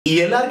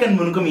எல்லாருக்கும்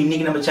முன்னுக்கும்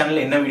இன்னைக்கு நம்ம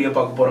சேனல்ல என்ன வீடியோ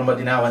பார்க்க போறோம்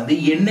பாத்தீங்கன்னா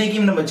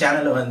என்னைக்கும் நம்ம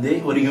சேனல்ல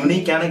ஒரு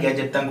யூனிக்கான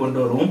கேஜெட் தான் கொண்டு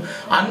வருவோம்.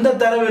 அந்த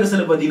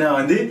தரவரிசையில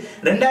பாத்தீங்கன்னா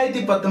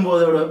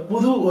 2019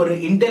 புது ஒரு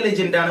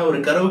இன்டெலிஜென்ட்டான ஒரு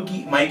கரோக்கி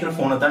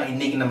மைக்ரோஃபோனை தான்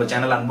இன்னைக்கு நம்ம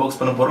சேனல் அன்பாக்ஸ்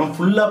பண்ண போறோம்.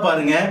 ஃபுல்லா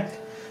பாருங்க,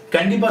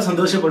 கண்டிப்பா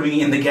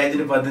சந்தோஷப்படுவீங்க இந்த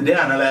கேஜெட் பார்த்துட்டு.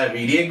 அதனால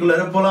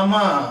வீடியோக்குள்ள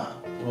போலாமா?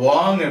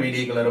 வாங்க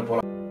வீடியோக்குள்ள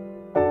போலாம்.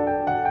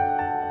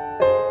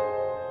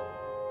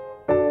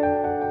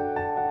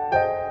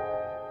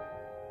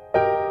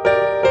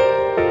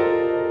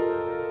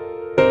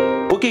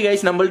 ஓகே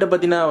கைஸ், நம்மள்ட்ட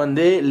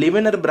பார்த்தீங்கன்னா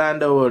லிவினர்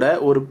பிராண்டோட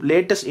ஒரு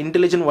latest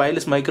intelligent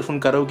wireless microphone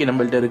karaoke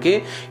நம்மள்ட்ட இருக்கு.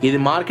 இது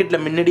மார்க்கெட்ல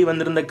முன்னாடி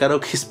வந்திருந்த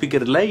கரோக்கி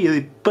ஸ்பீக்கர்ல இது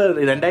இப்போ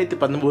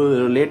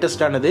 2019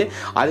 லேட்டஸ்டானது.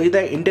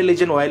 அதுதான்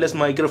இன்டெலிஜென்ட் வயர்லெஸ்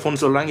மைக்ரோஃபோன்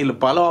சொல்றாங்க. இதுல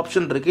பல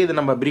ஆப்ஷன் இருக்கு. இதை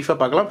நம்ம பிரீஃபா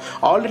பார்க்கலாம்.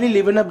 ஆல்ரெடி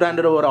லிவினர்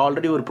பிராண்டோட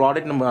ஒரு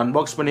ப்ராடக்ட் நம்ம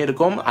அன்பாக்ஸ்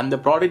பண்ணியிருக்கோம். அந்த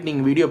ப்ராடக்ட்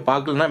நீங்க வீடியோ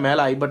பார்க்கலன்னா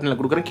மேல ஐ பட்டன்ல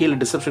கொடுக்குறேன், கீழே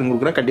டிஸ்கிரிப்ஷன்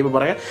கொடுக்குறேன், கண்டிப்பா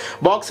பாருங்க.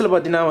 பாக்ஸ்ல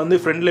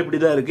பார்த்தீங்கன்னா ஃப்ரண்ட்ல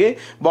இப்படி தான் இருக்கு.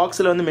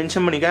 பாக்ஸ்ல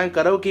மென்ஷன் பண்ணிருக்காங்க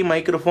கரோக்கி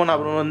மைக்ரோஃபோன்,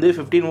 அப்புறம்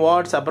 15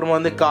 வாட்ஸ்,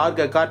 அப்புறம்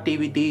கார்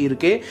டிவிடி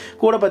இருக்கு.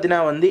 கூட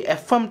பார்த்தீங்கன்னா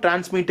FM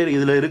டிரான்ஸ்மிட்டர்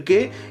இதுல இருக்கு.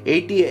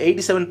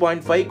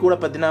 87.5 கூட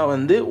பார்த்தீங்கன்னா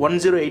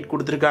 108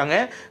 கொடுத்துருக்காங்க.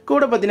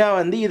 கூட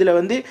பார்த்தீங்கன்னா இதுல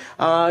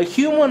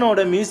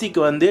ஹியூமனோட மியூசிக்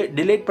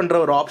டிலேட் பண்ற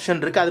ஒரு ஆப்ஷன்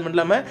இருக்கு. அது மட்டும்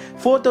இல்லாம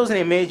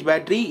 4000 mAh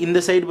பேட்டரி. இந்த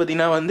சைடு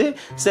பார்த்தீங்கன்னா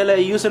சில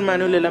யூசர்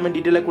மேனுவல் எல்லாமே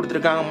டீட்டெயிலாக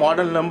கொடுத்துருக்காங்க.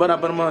 மாடல் நம்பர்,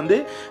 அப்புறமா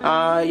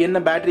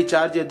என்ன பேட்டரி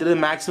சார்ஜ் ஏற்றுறது,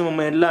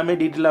 மேக்ஸிமம் எல்லாமே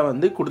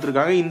டீட்டெயிலாக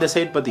கொடுத்துருக்காங்க. இந்த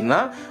சைடு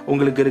பார்த்தீங்கன்னா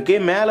உங்களுக்கு இருக்கு.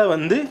 மேலே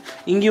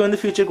இங்கே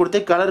ஃபியூச்சர்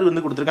கொடுத்து கலர்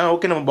கொடுத்துருக்காங்க.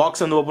 ஓகே, நம்ம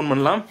பாக்ஸ் ஓப்பன் பண்ணலாம்.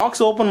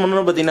 பாக்ஸ் ஓபன்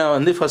பண்ணனும்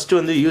பாத்தீங்கன்னா ஃபர்ஸ்ட்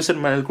யூசர்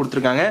மேனுவல்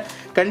கொடுத்திருக்காங்க.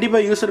 கண்டிப்பா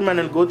யூசர்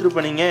மேனுவல் கோ த்ரூ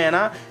பண்ணீங்க.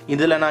 ஏன்னா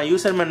இதுல நான்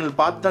யூசர் மேனுவல்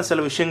பார்த்து தான் சில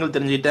விஷயங்கள்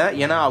தெரிஞ்சிட்டேன்.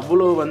 ஏன்னா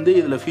அவ்வளவு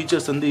இதுல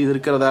ஃபீச்சர்ஸ் இது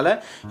இருக்கிறதால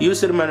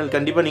யூசர் மேனுவல்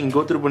கண்டிப்பா நீங்க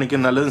கோ த்ரூ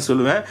பண்ணிக்க நல்லதுன்னு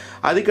சொல்லுவேன்.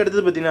 அதுக்கு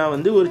அடுத்து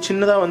பாத்தீங்கன்னா ஒரு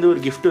சின்னதா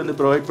ஒரு கிஃப்ட்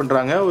ப்ரொவைட்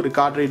பண்றாங்க. ஒரு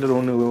கார்ட் ரைடர்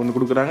ஒன்னு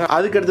கொடுக்குறாங்க.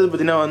 அதுக்கு அடுத்து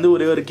பாத்தீங்கன்னா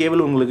ஒரே ஒரு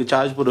கேபிள், உங்களுக்கு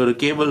சார்ஜ் போடுற ஒரு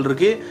கேபிள்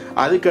இருக்கு.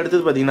 அதுக்கு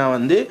அடுத்து பாத்தீங்கன்னா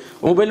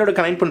மொபைலோட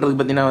கனெக்ட்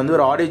பண்றதுக்கு பாத்தீங்கன்னா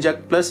ஒரு ஆடியோ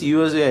ஜாக் பிளஸ்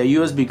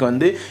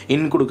யூஎஸ்பிக்கு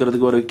இன்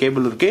கொடுக்கறதுக்கு ஒரு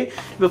கேபிள் இருக்கு.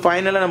 இப்போ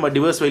ஃபைனலா நம்ம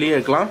டிவைஸ் வெளியே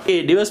எடுக்கலாம்.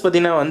 டிவைஸ்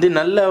பார்த்தீங்கன்னா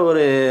நல்ல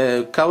ஒரு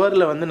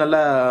கவர்ல நல்ல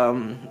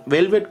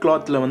வெல்வெட்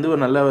கிளாத்ல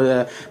ஒரு நல்ல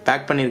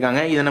பேக்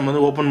பண்ணியிருக்காங்க. இதை நம்ம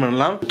ஓப்பன்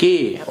பண்ணலாம். ஓகே,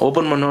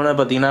 ஓப்பன் பண்ணோன்னு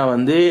பார்த்தீங்கன்னா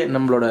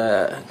நம்மளோட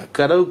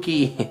கரோக்கி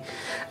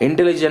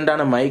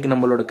இன்டெலிஜென்ட்டான மைக்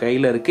நம்மளோட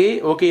கையில் இருக்கு.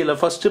 ஓகே, இதில்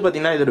ஃபர்ஸ்ட்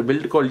பார்த்தீங்கன்னா இதோட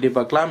பில்ட் குவாலிட்டி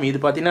பார்க்கலாம். இது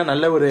பார்த்தீங்கன்னா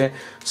நல்ல ஒரு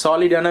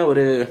சாலிடான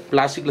ஒரு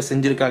பிளாஸ்டிக்ல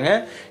செஞ்சிருக்காங்க.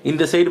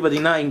 இந்த சைடு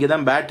பார்த்தீங்கன்னா இங்கே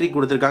தான் பேட்டரி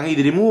கொடுத்துருக்காங்க.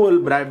 இது ரிமூவல்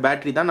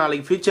பேட்டரி தான்.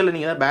 நாளைக்கு ஃபியூச்சரில்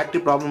நீங்கள் தான்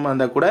பேட்டரி ப்ராப்ளமாக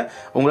இருந்தால் கூட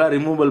உங்களால்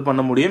ரிமூவல்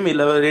பண்ண முடியும்.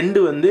 இல்லை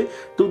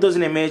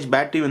 2000 mAh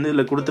பேட்டரி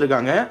இதில்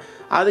கொடுத்துருக்காங்க.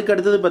 அதுக்கு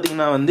அடுத்தது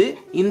பார்த்தீங்கன்னா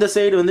இந்த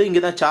சைடு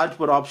இங்கே தான் சார்ஜ்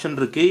போகிற ஆப்ஷன்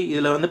இருக்கு.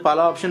 இதில் பல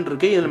ஆப்ஷன்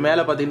இருக்கு. இதில்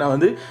மேலே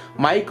பார்த்தீங்கன்னா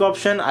மைக்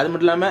ஆப்ஷன், அது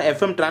மட்டும் இல்லாமல்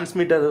FM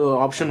டிரான்ஸ்மிட்டர்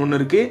ஆப்ஷன் ஒன்று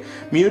இருக்கு.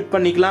 மியூட்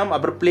பண்ணிக்கலாம்,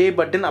 அப்புறம் ப்ளே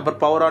பட்டன், அப்புறம்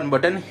பவர் ஆன்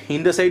பட்டன்.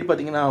 இந்த சைடு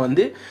பார்த்தீங்கன்னா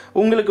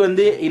உங்களுக்கு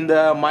இந்த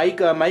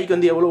மைக்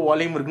எவ்வளோ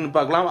வால்யூம் இருக்குன்னு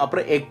பார்க்கலாம்.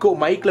 அப்புறம் எக்கோ,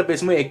 மைக்கில்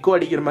பேசும்போது எக்கோ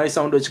அடிக்கிற மாதிரி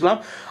சவுண்ட்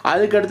வச்சுக்கலாம்.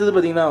 அதுக்கு அடுத்தது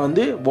பார்த்தீங்கன்னா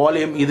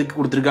வால்யூம் இதுக்கு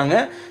கொடுத்துருக்காங்க.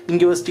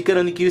 இங்கே ஒரு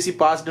ஸ்டிக்கர் QC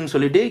பாஸ்ட்னு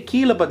சொல்லிட்டு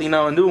கீழே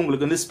பார்த்தீங்கன்னா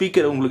உங்களுக்கு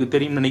ஸ்பீக்கர் உங்களுக்கு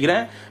தெரியும்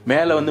நினைக்கிறேன்.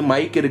 மேலே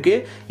மைக் இருக்கு.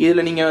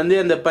 இதுல நீங்க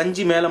அந்த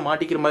பஞ்சி மேல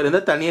மாட்டிக்கிற மாதிரி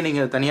இருந்தா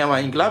தனியா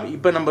வாங்கிக்கலாம்.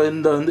 இப்ப நம்ம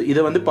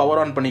இதை பவர்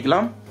ஆன்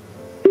பண்ணிக்கலாம்.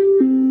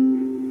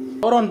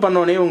 பவர் ஆன்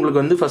பண்ணோடனே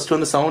உங்களுக்கு ஃபர்ஸ்ட்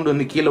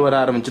சவுண்ட் கீழே வர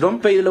ஆரம்பிச்சிடும்.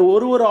 இப்போ இதுல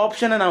ஒரு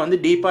ஆப்ஷனை நான்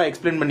டீப்பா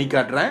எக்ஸ்பிளைன் பண்ணி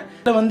காட்டுறேன்.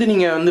 இதுல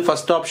நீங்க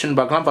ஃபர்ஸ்ட் ஆப்ஷன்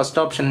பார்க்கலாம்.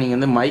 ஃபர்ஸ்ட் ஆப்ஷன்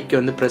நீங்க மைக்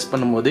பிரஸ்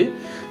பண்ணும்போது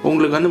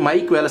உங்களுக்கு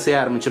மைக் வேலை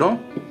செய்ய ஆரம்பிச்சிடும்.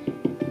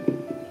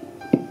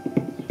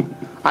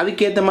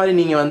 அதுக்கேற்ற மாதிரி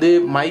நீங்கள்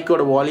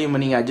மைக்கோட வால்யூமை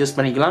நீங்கள் அட்ஜஸ்ட்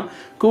பண்ணிக்கலாம்.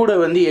 கூட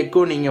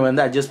எக்கோ நீங்கள்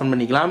அட்ஜஸ்ட்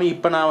பண்ணிக்கலாம்.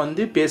 இப்போ நான்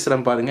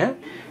பேசுகிறேன் பாருங்க.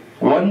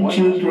 1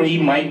 2 3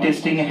 mic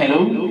testing hello,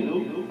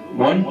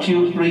 1 2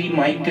 3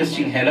 mic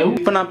testing hello.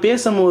 இப்போ நான்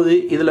பேசும்போது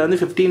இதில்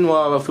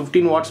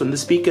 15 வாட்ஸ்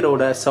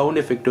ஸ்பீக்கரோட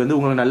சவுண்ட் எஃபெக்ட்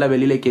உங்களுக்கு நல்லா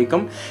வெளியில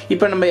கேட்கும்.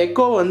 இப்போ நம்ம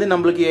எக்கோ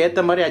நம்மளுக்கு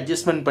ஏற்ற மாதிரி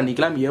அட்ஜஸ்ட்மெண்ட்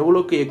பண்ணிக்கலாம்.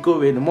 எவ்வளோக்கு எக்கோ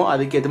வேணுமோ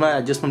அதுக்கு ஏற்ற மாதிரி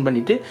அட்ஜஸ்ட்மெண்ட்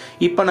பண்ணிட்டு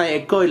இப்போ நான்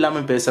எக்கோ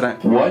இல்லாமல் பேசுகிறேன்.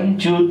 1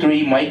 2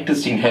 3 mic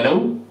testing hello,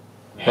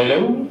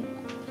 hello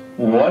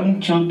 1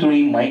 2 3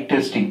 mic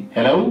testing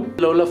hello.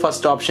 இதுல உள்ள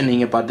ஃபர்ஸ்ட் ஆப்ஷன்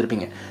நீங்க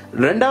பார்த்திருப்பீங்க.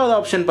 ரெண்டாவது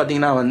ஆப்ஷன்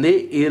பாத்தீங்கன்னா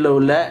இதுல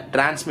உள்ள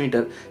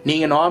டிரான்ஸ்மிட்டர்.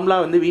 நீங்க நார்மலா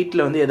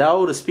வீட்டுல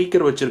ஏதாவது ஒரு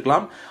ஸ்பீக்கர்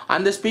வச்சிருக்கலாம்.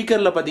 அந்த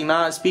ஸ்பீக்கர்ல பாத்தீங்கன்னா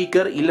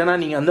ஸ்பீக்கர் இல்லனா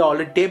நீங்க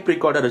ஆல்ரெடி டேப்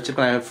ரெக்கார்டர்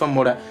வச்சிருக்கலாம் FM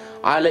ஓட.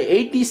 அதுல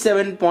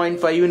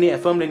 87.5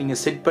 FMல நீங்க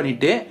செட்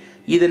பண்ணிட்டு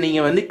இதை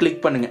நீங்க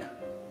கிளிக் பண்ணுங்க.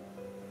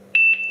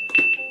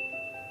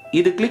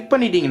 இது கிளிக்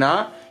பண்ணிட்டீங்கன்னா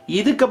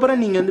இதுக்கப்புறம்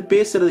நீங்க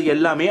பேசுறது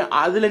எல்லாமே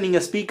அதுல நீங்க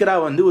ஸ்பீக்கரா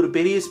ஒரு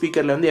பெரிய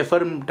ஸ்பீக்கர்ல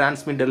FM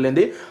டிரான்ஸ்மிட்டர்ல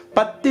இருந்து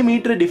 10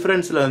 மீட்டர்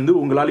டிஃபரன்ஸ்ல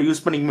உங்களால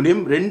யூஸ் பண்ணிக்க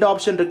முடியும். ரெண்டு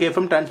ஆப்ஷன் இருக்கு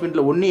FM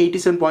டிரான்ஸ்மிட்டர்ல.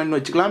 87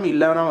 வச்சுக்கலாம்,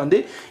 இல்லனா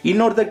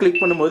இன்னொருத்தர்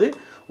கிளிக் பண்ணும்போது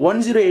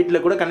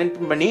 108ல கூட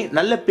கனெக்ட் பண்ணி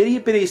நல்ல பெரிய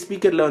பெரிய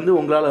ஸ்பீக்கர்ல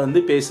உங்களால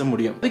பேச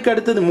முடியும். அதுக்கு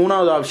அடுத்தது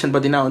மூணாவது ஆப்ஷன்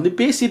பாத்தீங்கன்னா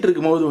பேசிட்டு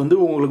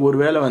இருக்கும்போது உங்களுக்கு ஒரு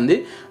வேளை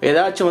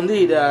ஏதாச்சும்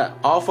இதை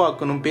ஆஃப்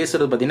ஆக்கணும்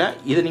பேசுறது பாத்தீங்கன்னா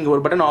இதை நீங்க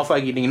ஒரு பட்டன் ஆஃப்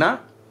ஆக்கிட்டீங்கன்னா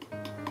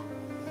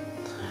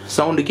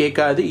சவுண்ட்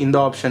கேட்காது. இந்த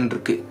ஆப்ஷன்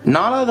இருக்கு.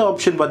 நாலாவது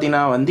ஆப்ஷன்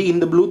பாத்தீங்கன்னா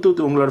இந்த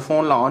ப்ளூடூத் உங்களோட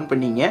போன்ல ஆன்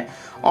பண்ணீங்க.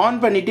 ஆன்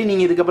பண்ணிட்டு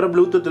நீங்கள் இதுக்கப்புறம்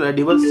ப்ளூடூத்தில்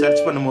டிவைஸ்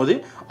சர்ச் பண்ணும்போது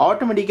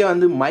ஆட்டோமேட்டிக்காக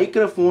வந்து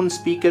மைக்ரோஃபோன்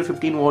ஸ்பீக்கர்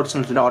 15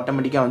 வாட்ஸ்னு சொல்லிட்டு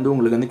ஆட்டோமேட்டிக்காக வந்து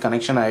உங்களுக்கு வந்து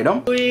கனெக்ஷன்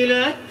ஆகிடும்.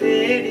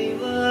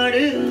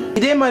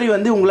 இதே மாதிரி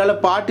வந்து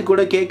உங்களால் பாட்டு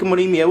கூட கேட்க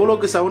முடியும்.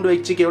 எவ்வளோக்கு சவுண்ட்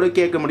வச்சு எவ்வளோ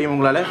கேட்க முடியும்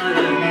உங்களால்.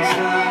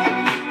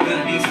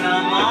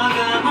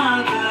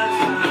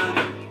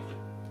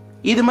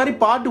 இது மாதிரி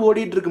பாட்டு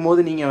ஓடிட்டு இருக்கும்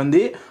போது நீங்கள் வந்து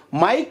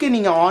மைக்கை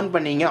நீங்கள் ஆன்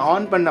பண்ணீங்க.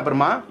 ஆன் பண்ண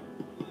அப்புறமா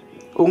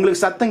உங்களுக்கு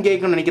சத்தம்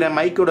கேட்கணும்னு நினைக்கிறேன்.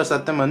 மைக்கோட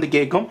சத்தம் வந்து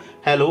கேட்கும்.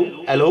 Hello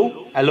hello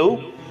hello.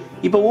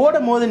 இப்போ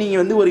ஓடும் போது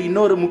நீங்கள் வந்து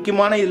இன்னொரு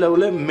முக்கியமான இதில்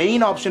உள்ள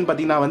மெயின் ஆப்ஷன்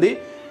பார்த்தீங்கன்னா வந்து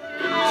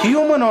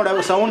ஹியூமனோட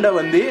சவுண்டை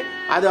வந்து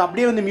அது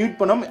அப்படியே வந்து மியூட்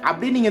பண்ணும்.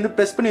 அப்படியே நீங்கள் வந்து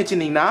ப்ரெஸ் பண்ணி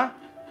வச்சுருந்தீங்கன்னா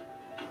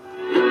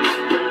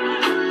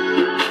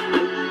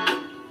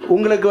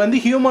உங்களுக்கு வந்து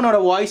ஹியூமனோட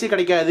வாய்ஸே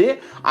கிடைக்காது.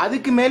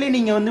 அதுக்கு மேலே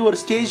நீங்கள் வந்து ஒரு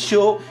ஸ்டேஜ்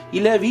ஷோ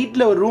இல்லை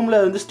வீட்டில் ஒரு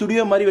ரூமில் வந்து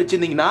ஸ்டுடியோ மாதிரி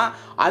வச்சுருந்தீங்கன்னா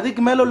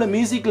அதுக்கு மேலே உள்ள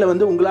மியூசிக்கில்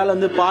வந்து உங்களால்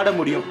வந்து பாட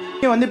முடியும்.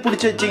 நீங்கள் வந்து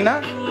பிடிச்சி வச்சிங்கன்னா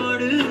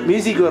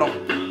மியூசிக் வரும்.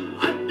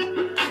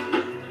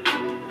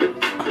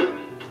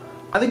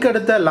 அதுக்கு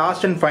அடுத்த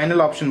லாஸ்ட் அண்ட்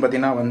ஃபைனல் ஆப்ஷன்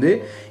பார்த்தீங்கன்னா வந்து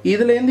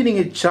இதுலேருந்து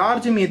நீங்கள்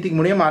சார்ஜும் ஏற்றிக்க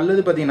முடியும்.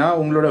 அல்லது பார்த்தீங்கன்னா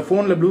உங்களோட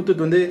ஃபோனில்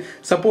ப்ளூடூத் வந்து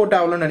சப்போர்ட்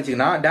ஆகலன்னு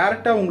நினச்சிங்கன்னா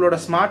டேரெக்டாக உங்களோட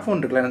ஸ்மார்ட் ஃபோன்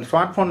இருக்குல்ல, அந்த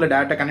ஸ்மார்ட் ஃபோனில்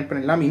டேரெக்டாக கனெக்ட்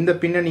பண்ணிடலாம். இந்த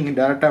பின்னை நீங்கள்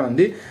டேரெக்டாக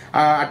வந்து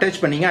அட்டாச்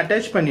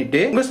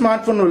பண்ணிவிட்டு உங்கள்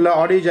ஸ்மார்ட் ஃபோன் உள்ள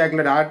ஆடியோ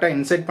ஜாக்கில் டேரெக்டாக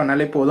இன்செர்ட்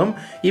பண்ணாலே போதும்.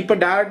 இப்போ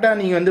டேரெக்டாக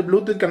நீங்கள் வந்து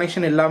ப்ளூடூத்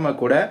கனெக்ஷன் இல்லாமல்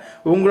கூட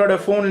உங்களோட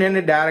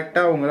ஃபோன்லேருந்து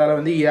டேரெக்டாக உங்களால்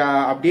வந்து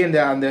அப்படியே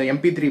அந்த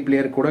MP3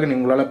 பிளேயர் கூட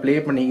உங்களால் ப்ளே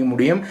பண்ணிக்க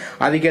முடியும்.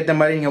 அதுக்கேற்ற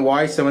மாதிரி நீங்கள்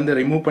வாய்ஸை வந்து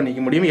ரிமூவ்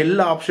பண்ணிக்க முடியும்.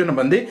 எல்லா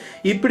ஆப்ஷனும் வந்து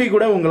இப்படி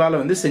கூட உங்களால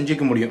வந்து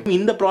செஞ்சுக்க முடியும்.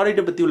 இந்த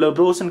ப்ராடக்ட் பத்தி உள்ள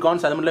ப்ரோஸ் அண்ட்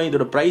கான்ஸ் அது மட்டும்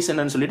இதோட பிரைஸ்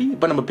என்னன்னு சொல்லிட்டு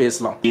இப்ப நம்ம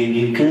பேசலாம்.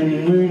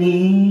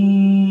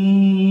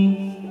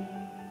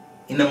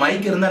 இந்த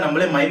மைக் இருந்தா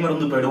நம்மளே மை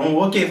மறந்து போயிடுவோம்.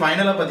 ஓகே,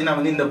 ஃபைனலா பாத்தீங்கன்னா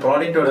வந்து இந்த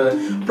ப்ராடக்ட்டோட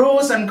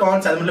ப்ரோஸ் அண்ட்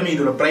கான்ஸ் அது மட்டும்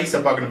இதோட பிரைஸ்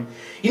பார்க்கணும்.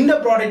 இந்த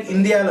ப்ராடக்ட்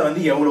இந்தியாவில்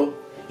வந்து எவ்வளோ?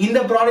 இந்த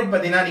ப்ராடக்ட்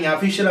பார்த்தீங்கன்னா நீங்கள்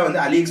அஃபிஷியலாக வந்து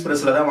அலி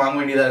எக்ஸ்பிரஸில் தான் வாங்க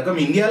வேண்டியதாக இருக்கும்.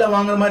 இந்தியாவில்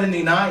வாங்குற மாதிரி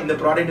இருந்தீங்கன்னா இந்த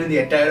ப்ராடக்ட் வந்து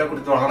 8000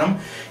 கொடுத்து வாங்கணும்.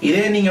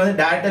 இதே நீங்கள் வந்து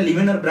டேரக்டாக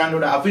லிவினர்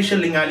பிராண்டோட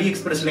அஃபிஷியல் லிங்க் அலி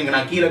எக்ஸ்பிரஸ் லிங்க்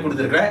நான் கீழே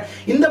கொடுத்துருக்கேன்.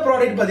 இந்த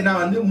ப்ராடக்ட்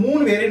பார்த்தீங்கன்னா வந்து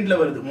 3 வேரியண்ட்ல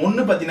வருது.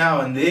 ஒன்று பார்த்தீங்கன்னா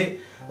வந்து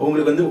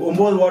உங்களுக்கு வந்து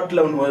 9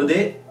 வாட்ல ஒன்று வருது,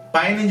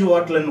 15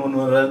 வாட்ல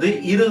ஒன்று வருது,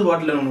 20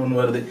 வாட்ல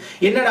ஒன்று வருது.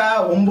 என்னடா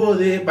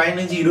 9,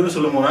 15, 20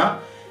 சொல்லுமோனா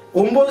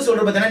 9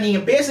 சொல்ற பார்த்தீங்கன்னா நீங்க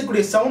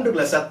பேசக்கூடிய சவுண்ட்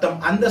இருக்குல்ல, சத்தம்,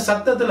 அந்த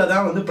சத்தத்துல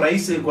தான் வந்து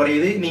பிரைஸ்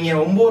குறையுது. நீங்க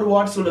 9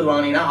 வாட்ஸ் உள்ளது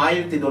வாங்கினீங்கன்னா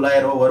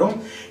 1900 ரூபாய் வரும்.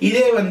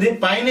 இதே வந்து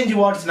 15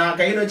 வாட்ஸ் நான்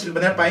கையில் வச்சுட்டு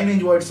பார்த்தீங்கன்னா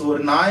 15 வாட்ஸ்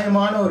ஒரு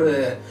நியாயமான ஒரு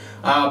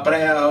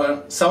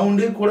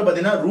சவுண்டு கூட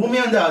பார்த்தீங்கன்னா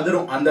ரூமே வந்து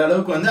அதிரும். அந்த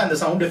அளவுக்கு வந்து அந்த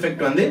சவுண்ட்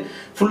எஃபெக்ட் வந்து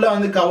ஃபுல்லா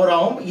வந்து கவர்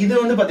ஆகும். இது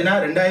வந்து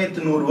பார்த்தீங்கன்னா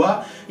 2100 ரூபாய்.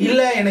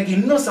 இல்ல எனக்கு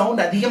இன்னும்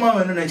சவுண்ட் அதிகமாக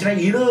வேணும்னு நினைச்சுன்னா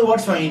 20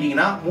 வாட்ஸ்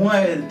வாங்கிட்டீங்கன்னா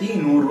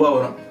 3100 ரூபாய்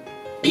வரும்.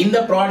 இந்த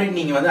ப்ராடக்ட்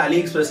நீங்க வந்து அலி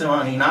எக்ஸ்பிரஸ்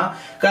வாங்கினீங்கன்னா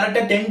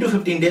கரெக்டா 10 to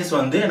 15 days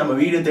வந்து நம்ம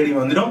வீடியோ தேடி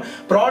வந்துடும்.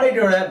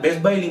 ப்ராடக்டோட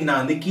பெஸ்ட் பை லிங்க்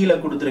நான் வந்து கீழே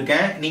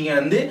கொடுத்துருக்கேன். நீங்க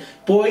வந்து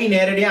போய்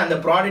நேரடியாக அந்த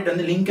ப்ராடக்ட்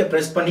வந்து லிங்கை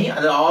பிரஸ் பண்ணி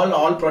அது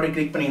ஆல் ப்ராடக்ட்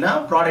கிளிக் பண்ணீங்கன்னா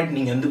ப்ராடக்ட்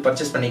நீங்க வந்து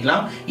பர்ச்சேஸ்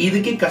பண்ணிக்கலாம்.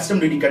 இதுக்கு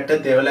கஸ்டம் டியூட்டி கட்ட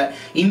தேவையில்ல.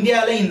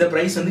 இந்தியாவில இந்த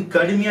பிரைஸ் வந்து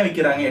கடுமையா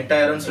விற்கிறாங்க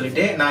 8000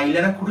 சொல்லிட்டு. நான்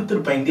இல்லைன்னா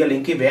கொடுத்துருப்பேன் இந்தியா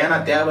லிங்க், வேணா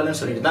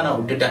தேவையில்லைன்னு சொல்லிட்டு தான் நான்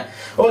விட்டுட்டேன்.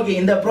 ஓகே,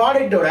 இந்த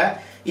ப்ராடக்டோட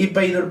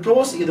இப்ப இதோட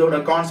ப்ரோஸ் இதோட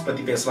கான்ஸ்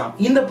பத்தி பேசலாம்.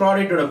 இந்த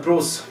ப்ராடக்டோட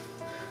ப்ரோஸ்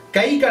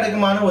கை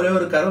கடக்கமான ஒரே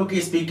ஒரு கரோக்கி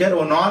ஸ்பீக்கர்.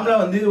 ஒரு நார்மலா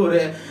வந்து ஒரு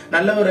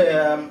நல்ல ஒரு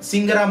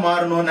சிங்கரா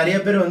மாறணும். நிறைய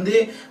பேர் வந்து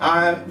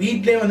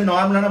வீட்லயே வந்து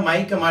நார்மலான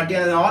மைக்கை மாட்டி,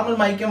 அந்த நார்மல்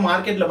மைக்கை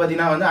மார்க்கெட்ல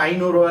பாத்தீங்கன்னா வந்து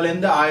 500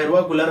 ரூபாயிலேருந்து 1000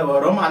 ரூபாய்க்குள்ளார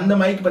வரும். அந்த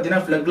மைக்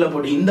பாத்தீங்கன்னா பிளக்ல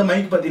போட்டு, இந்த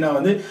மைக் பாத்தீங்கன்னா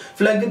வந்து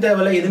பிளக்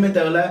தேவையில்ல, எதுவுமே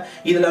தேவையில்ல.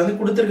 இதுல வந்து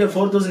கொடுத்துருக்க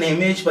 4000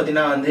 mAh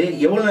பாத்தீங்கன்னா வந்து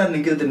எவ்வளவு நேரம்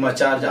நிக்குது தெரியுமா?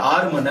 சார்ஜ்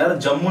 6 மணி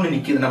நேரம் ஜம்முன்னு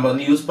நிக்குது. நம்ம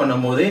வந்து யூஸ்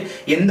பண்ணும் போது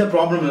எந்த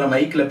ப்ராப்ளம் இல்லை.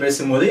 மைக்ல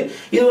பேசும்போது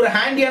இது ஒரு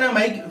ஹேண்டியான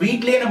மைக்.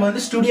 வீட்லயே நம்ம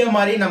வந்து ஸ்டுடியோ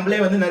மாதிரி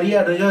நம்மளே வந்து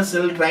நிறைய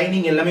ரிஹர்சல்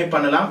ட்ரைனிங் எல்லாமே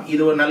பண்ணலாம்.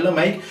 இது ஒரு நல்ல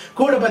மைக்.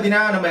 கூட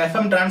பாத்தீங்கன்னா நம்ம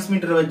FM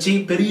டிரான்ஸ்மிட்டர் வச்சு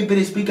பெரிய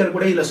பெரிய ஸ்பீக்கர்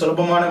கூட இதுல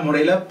சுலபமான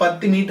முறையில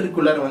 10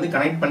 மீட்டருக்குள்ள வந்து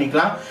கனெக்ட்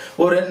பண்ணிக்கலாம்.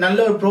 ஒரு நல்ல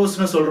ஒரு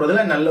ப்ரோஸ்னு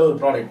சொல்றதுல நல்ல ஒரு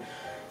ப்ராடக்ட்.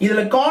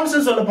 இதுல கான்ஸ்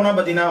சொல்ல போனா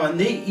பாத்தீங்கன்னா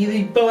வந்து இது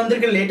இப்ப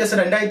வந்திருக்க லேட்டஸ்ட்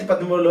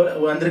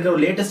 2019 வந்திருக்க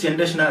ஒரு லேட்டஸ்ட்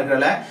ஜெனரேஷனா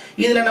இருக்கிறல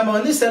இதுல நம்ம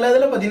வந்து சில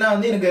இதுல பாத்தீங்கன்னா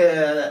வந்து எனக்கு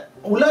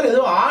உள்ளார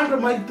ஏதோ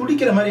ஆடுற மாதிரி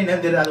துடிக்கிற மாதிரி என்ன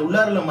தெரியுது. அது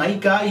உள்ளாரில்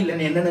மைக்கா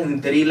இல்லைன்னு என்னன்னு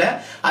எனக்கு தெரியல.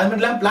 அது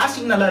மட்டும் இல்லாம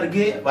பிளாஸ்டிக் நல்லா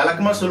இருக்கு.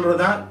 வழக்கமா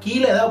சொல்றதுதான்,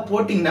 கீழே ஏதாவது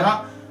போட்டீங்கன்னா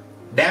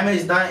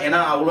டேமேஜ் தான். ஏன்னா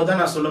அவ்வளவுதான்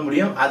நான் சொல்ல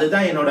முடியும்.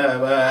 அதுதான் என்னோட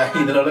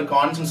இதுல உள்ள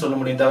கான்ஸ் சொல்ல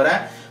முடியும். தவிர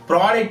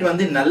ப்ராடக்ட்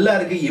வந்து நல்லா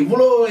இருக்கு.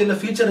 இவ்வளோ இதுல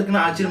ஃபீச்சர்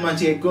இருக்குன்னு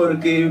ஆச்சரியமாச்சு. எக்கோ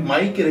இருக்கு,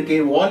 மைக் இருக்கு,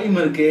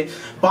 வால்யூம் இருக்கு,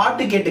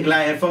 பாட்டு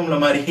கேட்டுக்கலாம் எஃப்எம்ல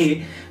மாதிரி.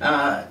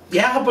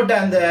 ஏகப்பட்ட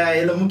அந்த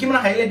இதுல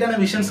முக்கியமான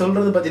ஹைலைட்டான விஷயம்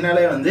சொல்றது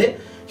பார்த்தீங்கன்னாலே வந்து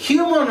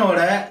ஹியூமனோட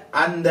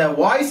அந்த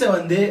வாய்ஸை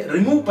வந்து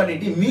ரிமூவ்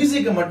பண்ணிட்டு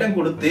மியூசிக்கை மட்டும்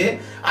கொடுத்து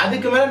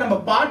அதுக்கு மேல நம்ம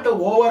பாட்டை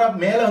ஓவரா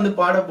மேல வந்து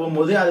பாட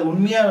போகும்போது அது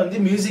உண்மையா வந்து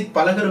மியூசிக்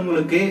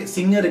பழகிறவங்களுக்கு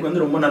சிங்கருக்கு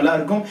வந்து ரொம்ப நல்லா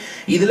இருக்கும்.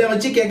 இதுல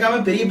வச்சு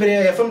கேட்காம பெரிய பெரிய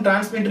எஃப்எம்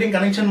டிரான்ஸ்மிட்டரிங்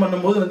கனெக்ஷன்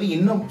பண்ணும்போது வந்து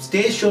இன்னும்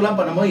ஸ்டேஜ் ஷோலாம்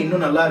பண்ணும்போது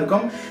இன்னும் நல்லா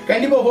இருக்கும்.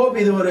 கண்டிப்பா ஹோப்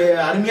இது ஒரு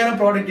அருமையான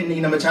ப்ராடக்ட்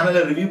இன்னைக்கு நம்ம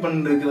சேனல்ல ரிவ்யூ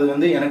பண்ணிருக்கிறது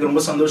வந்து எனக்கு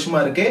ரொம்ப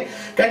சந்தோஷமா இருக்கு.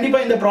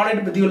 கண்டிப்பா இந்த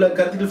ப்ராடக்ட் பத்தி உள்ள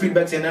கருத்துக்கள்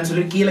ஃபீட்பேக்ஸ் என்னன்னு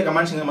சொல்லி கீழே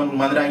கமெண்ட்ஸ்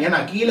வந்துறாங்க.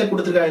 நான் கீழே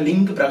கொடுத்துருக்க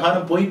லிங்க்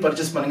பிரகாரம் போய்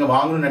பர்ச்சேஸ் பண்ணுங்க.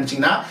 வாங்கணும்னு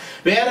நினைச்சீங்கன்னா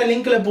வேற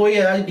லிங்க்ல போய்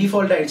ஏதாவது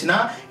டிஃபால்ட் ஆயிடுச்சுன்னா,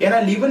 ஏன்னா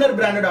லிவனர்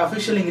பிராண்டோட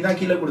அபிஷியல் லிங்க் தான்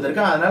கீழே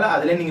கொடுத்துருக்கேன், அதனால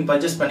அதுல நீங்க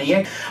பர்ச்சேஸ் பண்ணீங்க.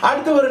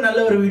 அடுத்த ஒரு நல்ல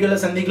ஒரு வீடியோல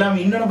சந்திக்கலாம்.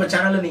 இன்னும் நம்ம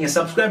சேனல்ல நீங்க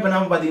சப்ஸ்கிரைப்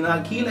பண்ணாம பாத்தீங்கன்னா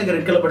கீழே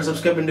ரெட் கலர் பட்டன்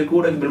சப்ஸ்கிரைப் பண்ணிட்டு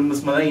கூட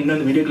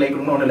இன்னொரு வீடியோக்கு லைக்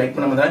பண்ணுங்க. லைக்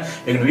பண்ண மாதிரி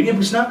எங்க வீடியோ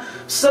பிடிச்சா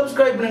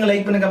சப்ஸ்கிரைப் பண்ணுங்க,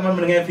 லைக் பண்ணுங்க, கமெண்ட்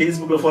பண்ணுங்க,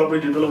 Facebookல ஃபாலோ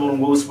பண்ணி ட்விட்டர்ல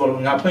போஸ்ட்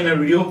பண்ணுங்க. அப்ப இந்த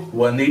வீடியோ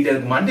வந்துட்டே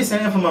இருக்கு. மாட்டி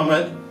சைன் ஆஃப்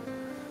மாமல்.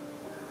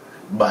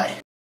 பை.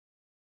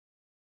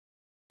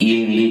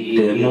 எங்கிட்ட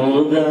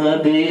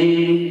மோதாதே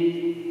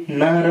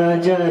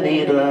நராஜாரி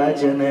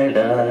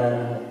ராஜனடா,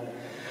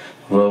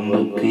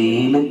 வம்புக்கு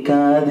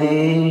இழுக்காதே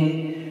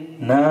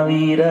நான்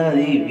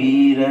வீராதி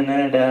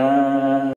வீரனடா.